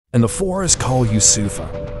In the forest called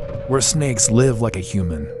Yusufa, where snakes live like a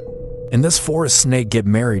human. In this forest, snake get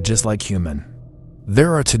married just like human.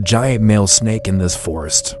 There are two giant male snake in this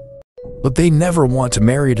forest, but they never want to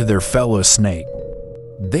marry to their fellow snake.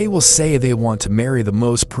 They will say they want to marry the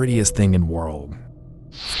most prettiest thing in world.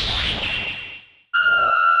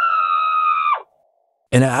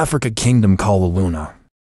 In an Africa kingdom called Luna,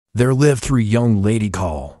 there lived three young lady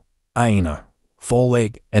called Aina,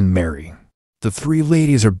 Folake, and Mary. The three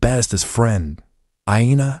ladies are best as friend.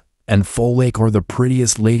 Aina and Folake are the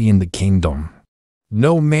prettiest lady in the kingdom.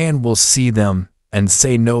 No man will see them and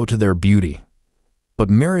say no to their beauty.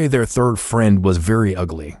 But Mary, their third friend, was very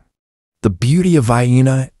ugly. The beauty of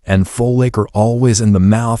Aina and Folake are always in the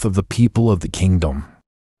mouth of the people of the kingdom.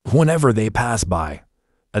 Whenever they pass by,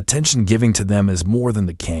 attention given to them is more than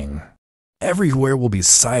the king. Everywhere will be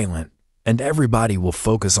silent, and everybody will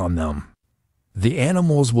focus on them. The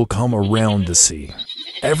animals will come around to see.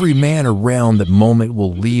 Every man around that moment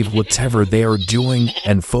will leave whatever they are doing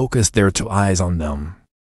and focus their two eyes on them.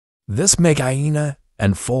 This make Aina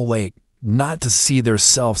and Folake not to see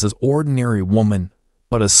themselves as ordinary women,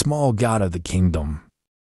 but a small god of the kingdom.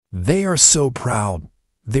 They are so proud,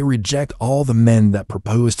 they reject all the men that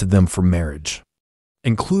propose to them for marriage,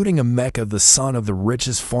 including Emeka, the son of the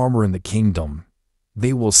richest farmer in the kingdom.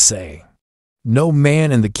 They will say, no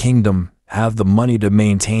man in the kingdom have the money to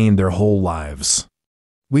maintain their whole lives.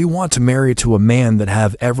 We want to marry to a man that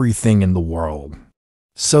have everything in the world,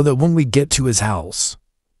 so that when we get to his house,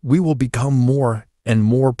 we will become more and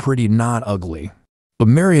more pretty, not ugly. But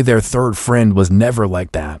Mary, their third friend, was never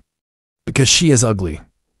like that. Because she is ugly,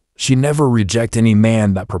 she never reject any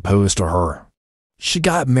man that proposed to her. She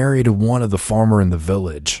got married to one of the farmer in the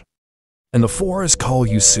village. In the forest called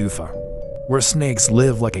Yusufa, where snakes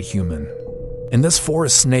live like a human. In this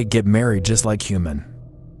forest, snake get married just like human.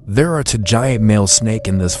 There are two giant male snake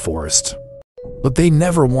in this forest, but they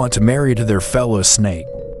never want to marry to their fellow snake.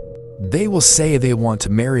 They will say they want to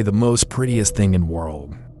marry the most prettiest thing in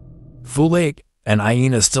world. Folake and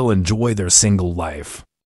Aina still enjoy their single life.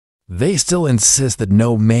 They still insist that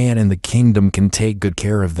no man in the kingdom can take good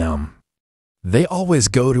care of them. They always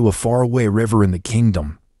go to a faraway river in the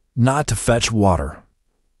kingdom, not to fetch water,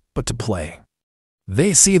 but to play.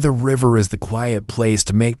 They see the river as the quiet place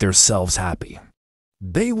to make themselves happy.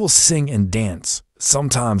 They will sing and dance.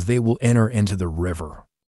 Sometimes they will enter into the river,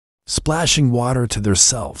 splashing water to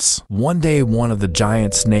themselves. One day, one of the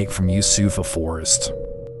giant snake from Yusufa forest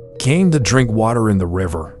came to drink water in the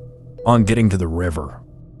river. On getting to the river,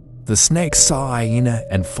 the snake saw Aina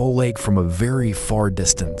and Folake from a very far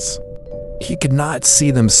distance. He could not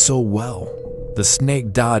see them so well. The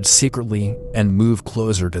snake dodged secretly and moved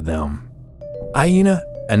closer to them. Aina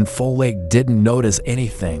and Folake didn't notice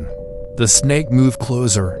anything. The snake moved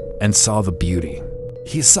closer and saw the beauty.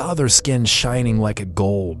 He saw their skin shining like a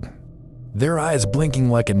gold, their eyes blinking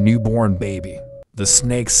like a newborn baby. The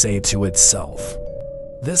snake said to itself,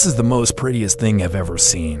 "This is the most prettiest thing I've ever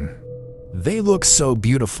seen. They look so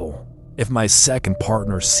beautiful. If my second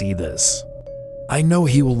partner see this, I know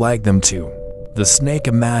he will like them too." The snake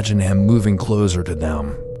imagined him moving closer to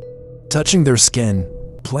them, touching their skin,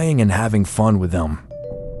 playing and having fun with them.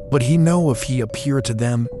 But he know if he appear to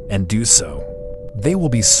them and do so, they will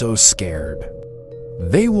be so scared.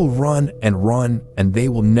 They will run and they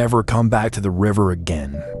will never come back to the river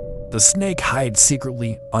again. The snake hides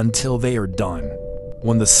secretly until they are done.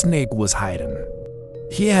 When the snake was hiding,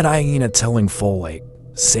 he had Aina telling Folake,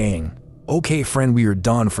 saying, "Okay friend, we are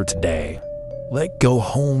done for today. Let go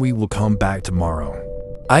home, we will come back tomorrow."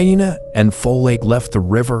 Aina and Folake left the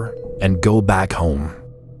river and go back home.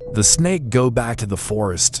 The snake go back to the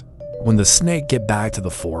forest. When the snake get back to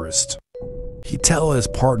the forest, he tell his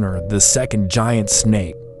partner, the second giant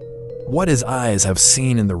snake, what his eyes have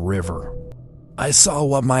seen in the river. "I saw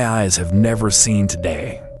what my eyes have never seen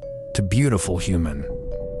today. To beautiful human.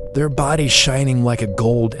 Their bodies shining like a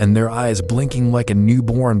gold and their eyes blinking like a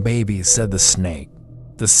newborn baby," said the snake.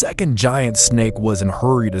 The second giant snake was in a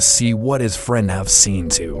hurry to see what his friend have seen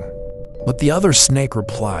too. But the other snake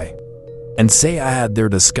reply and say I had their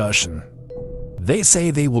discussion. They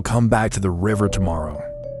say they will come back to the river tomorrow.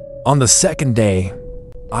 On the second day,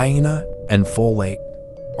 Aina and Folake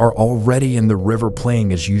are already in the river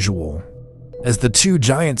playing as usual. As the two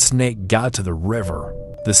giant snakes got to the river,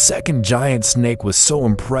 the second giant snake was so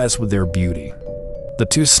impressed with their beauty. The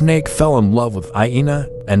two snakes fell in love with Aina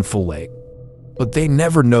and Folake, but they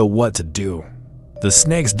never know what to do. The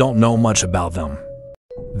snakes don't know much about them.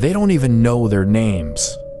 They don't even know their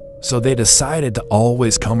names, so they decided to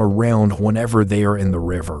always come around whenever they are in the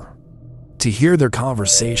river, to hear their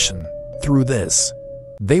conversation. Through this,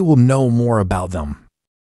 they will know more about them.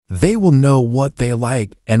 They will know what they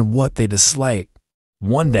like and what they dislike.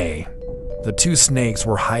 One day, the two snakes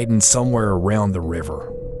were hiding somewhere around the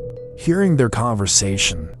river. Hearing their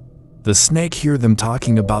conversation, the snake heard them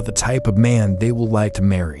talking about the type of man they will like to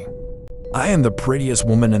marry. I am the prettiest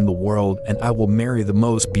woman in the world, and I will marry the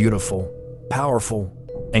most beautiful, powerful,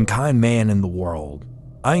 and kind man in the world,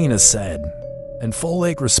 Aina said. And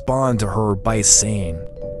Folake responded to her by saying,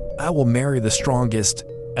 I will marry the strongest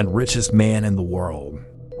and richest man in the world.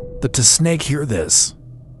 The two snakes hear this,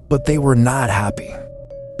 but they were not happy,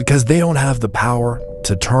 because they don't have the power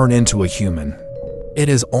to turn into a human. It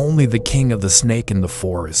is only the king of the snake in the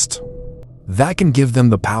forest that can give them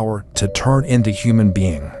the power to turn into human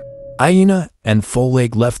being. Aina and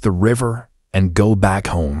Folake left the river and go back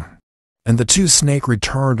home, and the two snakes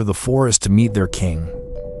returned to the forest to meet their king.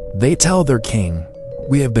 They tell their king,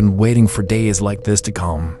 we have been waiting for days like this to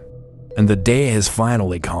come, and the day has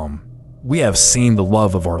finally come. We have seen the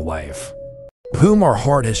love of our life, whom our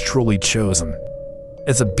heart has truly chosen.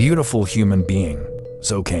 It's a beautiful human being,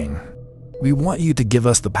 so king, we want you to give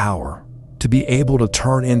us the power to be able to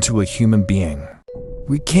turn into a human being.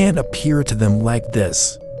 We can't appear to them like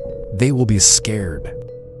this. They will be scared.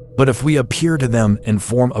 But if we appear to them in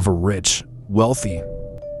form of a rich, wealthy,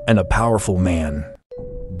 and a powerful man,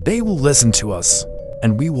 they will listen to us,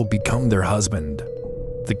 and we will become their husband.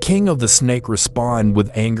 The king of the snake respond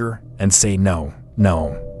with anger and say, no,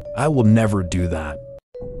 I will never do that.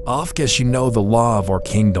 Of course you know the law of our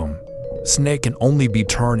kingdom. Snake can only be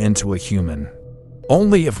turned into a human.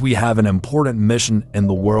 Only if we have an important mission in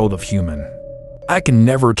the world of human. I can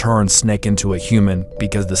never turn snake into a human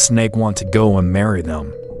because the snake want to go and marry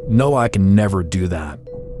them. No, I can never do that.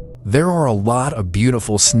 There are a lot of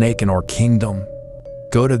beautiful snake in our kingdom.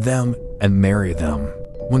 Go to them and marry them.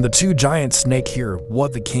 When the two giant snakes hear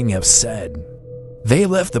what the king have said, they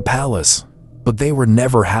left the palace, but they were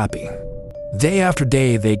never happy. Day after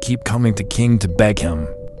day they keep coming to king to beg him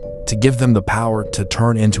to give them the power to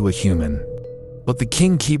turn into a human. But the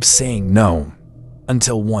king keeps saying no,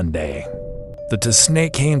 until one day, the two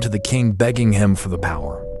snake came to the king begging him for the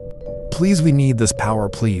power. Please, we need this power,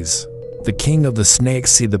 please. The king of the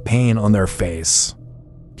snakes see the pain on their face.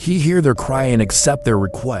 He hear their cry and accept their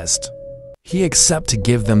request. He accept to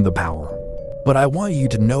give them the power. But I want you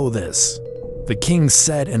to know this, the king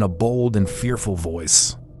said in a bold and fearful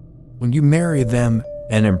voice. When you marry them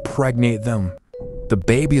and impregnate them, the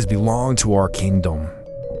babies belong to our kingdom.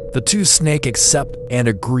 The two snakes accept and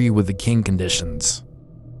agree with the king conditions.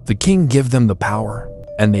 The king give them the power,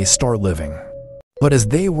 and they start living. But as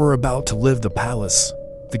they were about to leave the palace,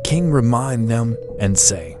 the king remind them and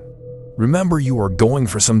say, remember, you are going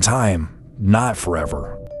for some time, not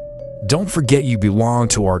forever. Don't forget you belong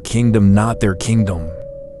to our kingdom, not their kingdom.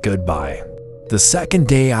 Goodbye. The second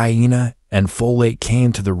day, Aina and Folake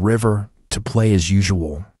came to the river to play as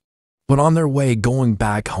usual. But on their way going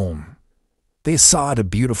back home, they saw the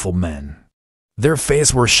beautiful men. Their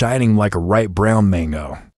faces were shining like a ripe brown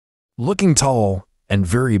mango. Looking tall and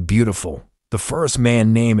very beautiful, the first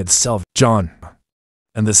man named itself John,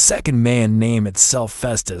 and the second man named itself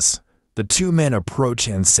Festus. The two men approach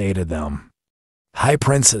and say to them, Hi,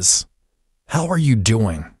 princess, how are you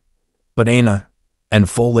doing? But Aina and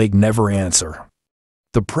Folake never answer.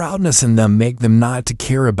 The proudness in them make them not to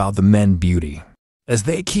care about the men's beauty. As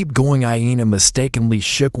they keep going, Aina mistakenly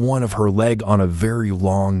shook one of her leg on a very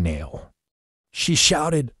long nail. She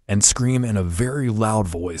shouted and screamed in a very loud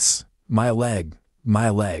voice, my leg, my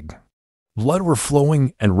leg. Blood were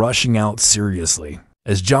flowing and rushing out seriously.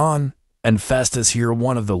 As John and Festus hear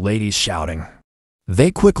one of the ladies shouting,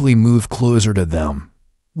 they quickly move closer to them.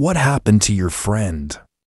 What happened to your friend?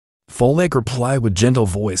 Folake replied with gentle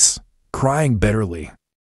voice, crying bitterly,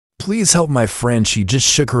 Please help my friend, she just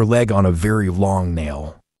shook her leg on a very long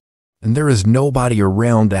nail. And there is nobody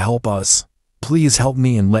around to help us. Please help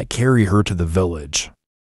me and let carry her to the village.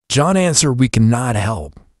 John answered, We cannot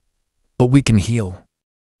help, but we can heal.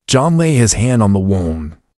 John lay his hand on the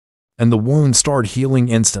wound, and the wound started healing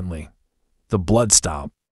instantly. The blood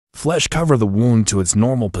stopped. Flesh covered the wound to its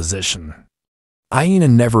normal position. Aina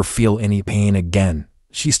never feel any pain again.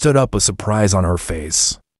 She stood up with surprise on her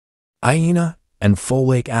face. Aina and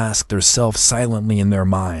Folake asked themselves silently in their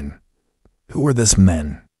mind, Who are these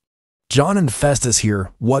men? John and Festus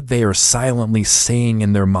hear what they are silently saying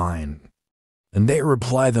in their mind, and they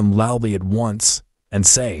reply them loudly at once and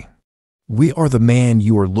say, We are the man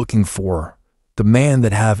you are looking for, the man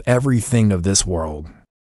that have everything of this world.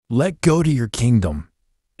 Let go to your kingdom.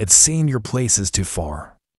 It's seen your place is too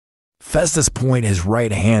far. Festus pointed his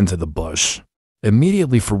right hand to the bush.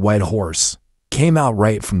 Immediately for white horse came out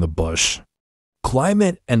right from the bush. Climb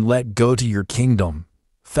it and let go to your kingdom,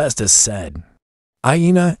 Festus said.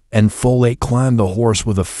 Aina and Folate climbed the horse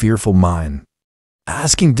with a fearful mind,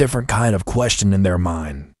 asking different kind of question in their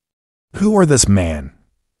mind. Who are this man?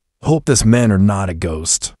 Hope this man are not a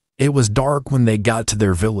ghost. It was dark when they got to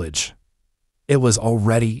their village. It was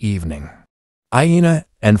already evening. Aina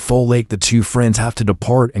and Folate, the two friends, have to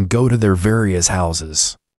depart and go to their various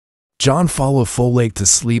houses. John followed Folate to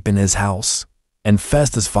sleep in his house, and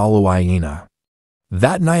Festus followed Aina.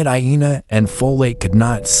 That night Aina and Folate could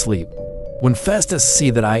not sleep. When Festus see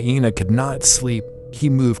that Aina could not sleep, he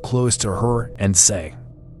moved close to her and say,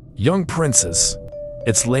 "Young princess,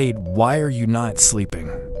 it's late, why are you not sleeping?"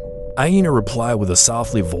 Aina replied with a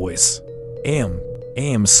softly voice, I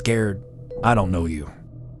am scared, I don't know you.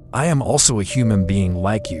 I am also a human being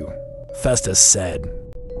like you, Festus said.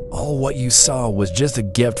 All what you saw was just a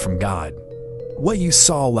gift from God. What you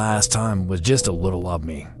saw last time was just a little of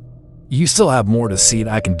me. You still have more to see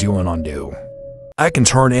I can do and undo. I can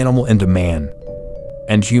turn animal into man,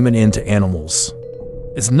 and human into animals.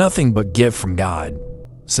 It's nothing but gift from God,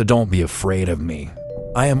 so don't be afraid of me.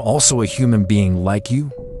 I am also a human being like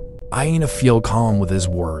you. Aina felt calm with his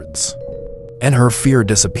words, and her fear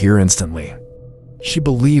disappeared instantly. She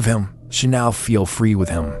believed him, she now feel free with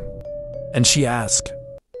him. And she asked,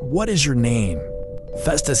 "What is your name?"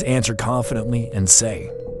 Festus answered confidently and say,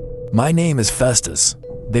 "My name is Festus."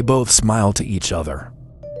 They both smiled to each other.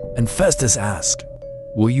 And Festus asked,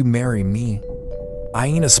 "Will you marry me?"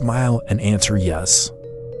 Aina smiled and answered yes.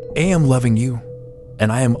 I am loving you, and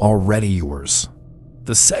I am already yours.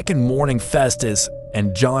 The second morning Festus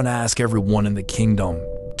and John asked everyone in the kingdom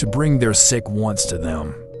to bring their sick ones to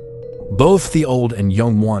them, both the old and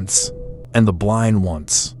young ones, and the blind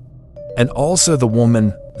ones, and also the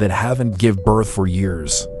woman that haven't give birth for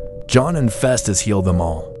years. John and Festus healed them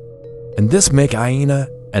all. And this make Aina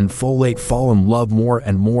and Folate fall in love more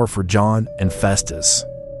and more for John and Festus.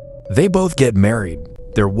 They both get married.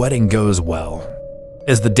 Their wedding goes well.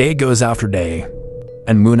 As the day goes after day,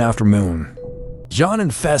 and moon after moon, John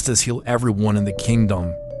and Festus heal everyone in the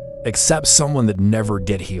kingdom, except someone that never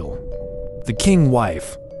get healed. The king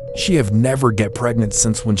wife, she have never get pregnant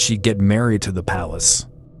since when she get married to the palace.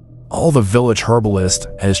 All the village herbalist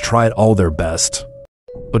has tried all their best,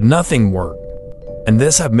 but nothing worked, and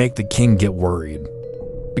this have make the king get worried.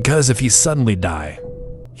 Because if he suddenly die,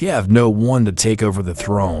 he have no one to take over the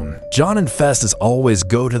throne. John and Festus always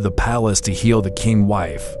go to the palace to heal the king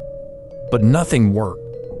wife, but nothing worked.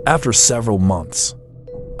 After several months,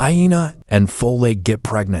 Aina and Folate get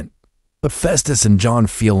pregnant, but Festus and John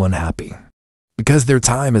feel unhappy, because their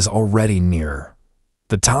time is already near,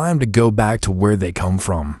 the time to go back to where they come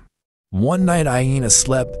from. One night Aina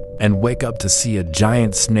slept and wake up to see a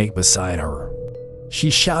giant snake beside her. She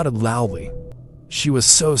shouted loudly. She was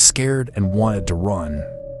so scared and wanted to run.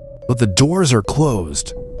 But the doors are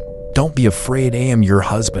closed. Don't be afraid, I am your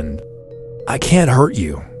husband. I can't hurt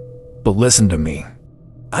you, but listen to me.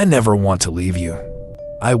 I never want to leave you.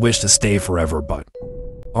 I wish to stay forever, but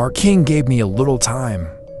our king gave me a little time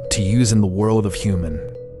to use in the world of human,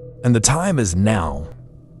 and the time is now.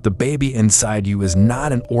 The baby inside you is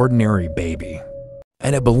not an ordinary baby,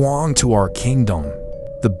 and it belonged to our kingdom.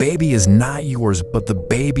 The baby is not yours, but the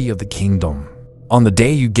baby of the kingdom. On the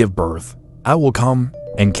day you give birth, I will come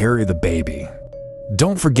and carry the baby.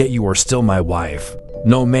 Don't forget you are still my wife.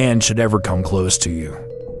 No man should ever come close to you.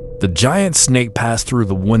 The giant snake passed through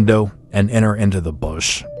the window and entered into the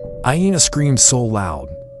bush. Aina screamed so loud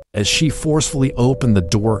as she forcefully opened the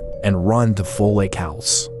door and ran to Folate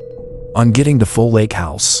house. On getting to Folate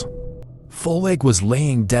house, Folate was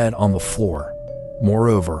laying dead on the floor.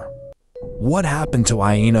 Moreover, what happened to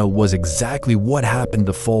Aina was exactly what happened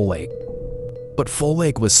to Folate. But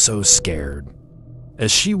Folate was so scared. As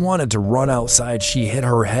she wanted to run outside, she hit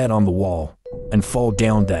her head on the wall and fall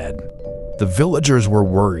down dead. The villagers were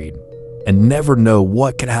worried and never know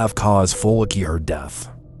what could have caused Folate her death.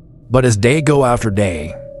 But as day go after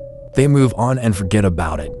day, they move on and forget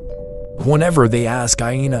about it. Whenever they ask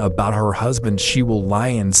Aina about her husband, she will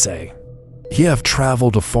lie and say, "He have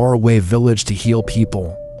traveled to faraway village to heal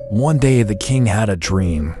people." One day the king had a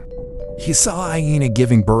dream. He saw Aina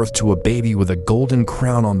giving birth to a baby with a golden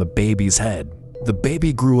crown on the baby's head. The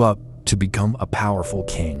baby grew up to become a powerful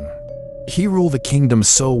king. He ruled the kingdom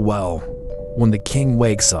so well. When the king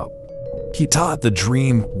wakes up, he thought the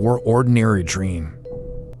dream were ordinary dream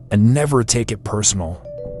and never take it personal.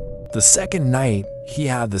 The second night, he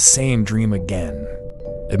had the same dream again.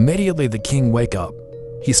 Immediately the king wake up.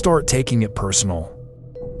 He start taking it personal,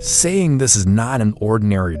 saying this is not an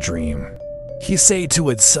ordinary dream. He say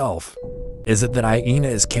to itself, is it that Aina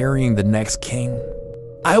is carrying the next king?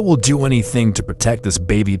 I will do anything to protect this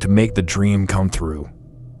baby to make the dream come through.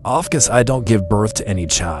 Of course, I don't give birth to any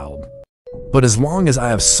child. But as long as I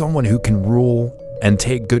have someone who can rule and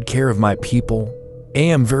take good care of my people, I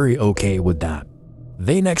am very okay with that.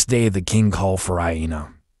 The next day, the king called for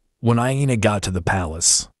Aina. When Aina got to the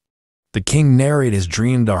palace, the king narrated his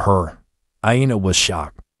dream to her. Aina was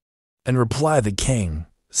shocked and replied the king,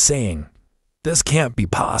 saying, "This can't be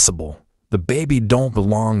possible. The baby don't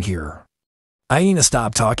belong here." Aina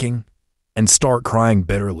stopped talking and started crying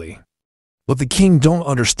bitterly. But the king don't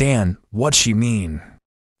understand what she mean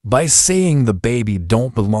by saying the baby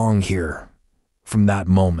don't belong here. From that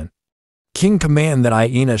moment, king commanded that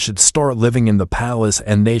Aina should start living in the palace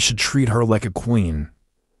and they should treat her like a queen,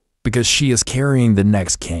 because she is carrying the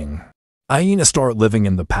next king. Aina started living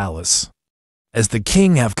in the palace as the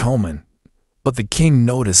king have come, but the king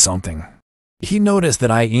noticed something. He noticed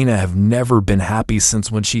that Aina have never been happy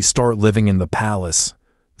since when she started living in the palace.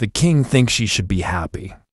 The king thinks she should be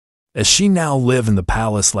happy, as she now live in the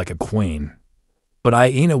palace like a queen. But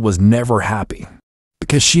Aina was never happy,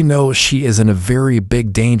 because she knows she is in a very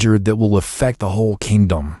big danger that will affect the whole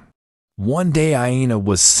kingdom. One day Aina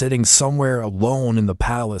was sitting somewhere alone in the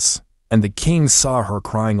palace, and the king saw her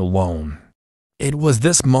crying alone. It was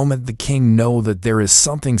this moment the king knew that there is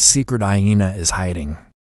something secret Aina is hiding.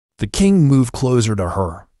 The king moved closer to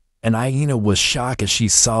her, and Aina was shocked as she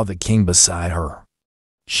saw the king beside her.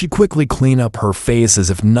 She quickly cleaned up her face as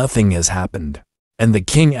if nothing has happened, and the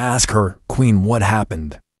king asked her, "Queen, what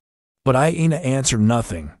happened?" But Aina answered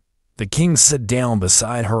nothing. The king sat down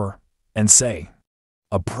beside her and say,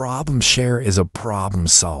 "A problem share is a problem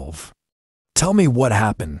solve. Tell me what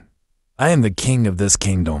happened. I am the king of this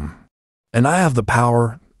kingdom, and I have the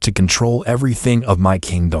power to control everything of my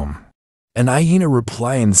kingdom." And Aina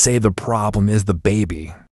reply and say the problem is the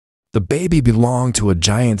baby. The baby belonged to a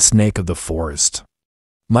giant snake of the forest.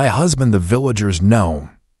 My husband, the villagers know,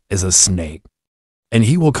 is a snake, and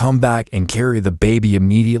he will come back and carry the baby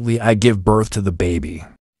immediately I give birth to the baby.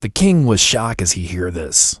 The king was shocked as he heard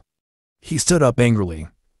this. He stood up angrily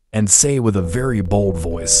and say with a very bold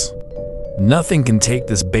voice, "Nothing can take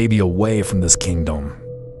this baby away from this kingdom,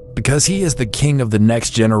 because he is the king of the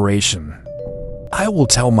next generation. I will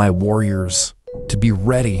tell my warriors to be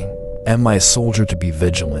ready and my soldier to be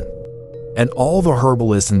vigilant, and all the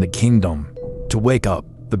herbalists in the kingdom to wake up.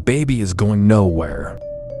 The baby is going nowhere."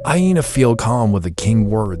 Aina feel calm with the king's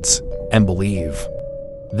words and believe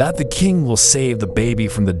that the king will save the baby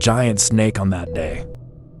from the giant snake on that day.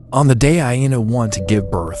 On the day Aina want to give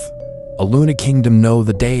birth, a Luna kingdom know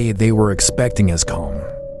the day they were expecting has come.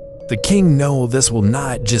 The king know this will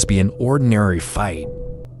not just be an ordinary fight,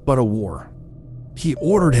 but a war. He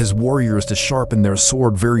ordered his warriors to sharpen their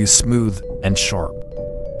sword very smooth and sharp,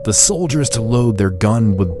 the soldiers to load their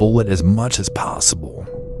gun with bullet as much as possible,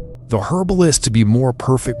 the herbalists to be more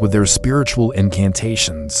perfect with their spiritual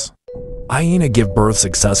incantations. Aina gave birth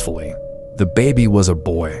successfully. The baby was a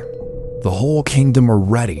boy. The whole kingdom are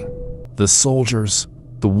ready. The soldiers,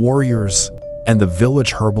 the warriors, and the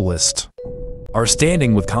village herbalist are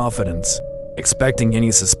standing with confidence, expecting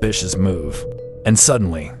any suspicious move. And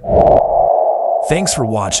suddenly, thanks for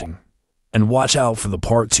watching, and watch out for the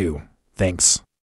part 2. Thanks.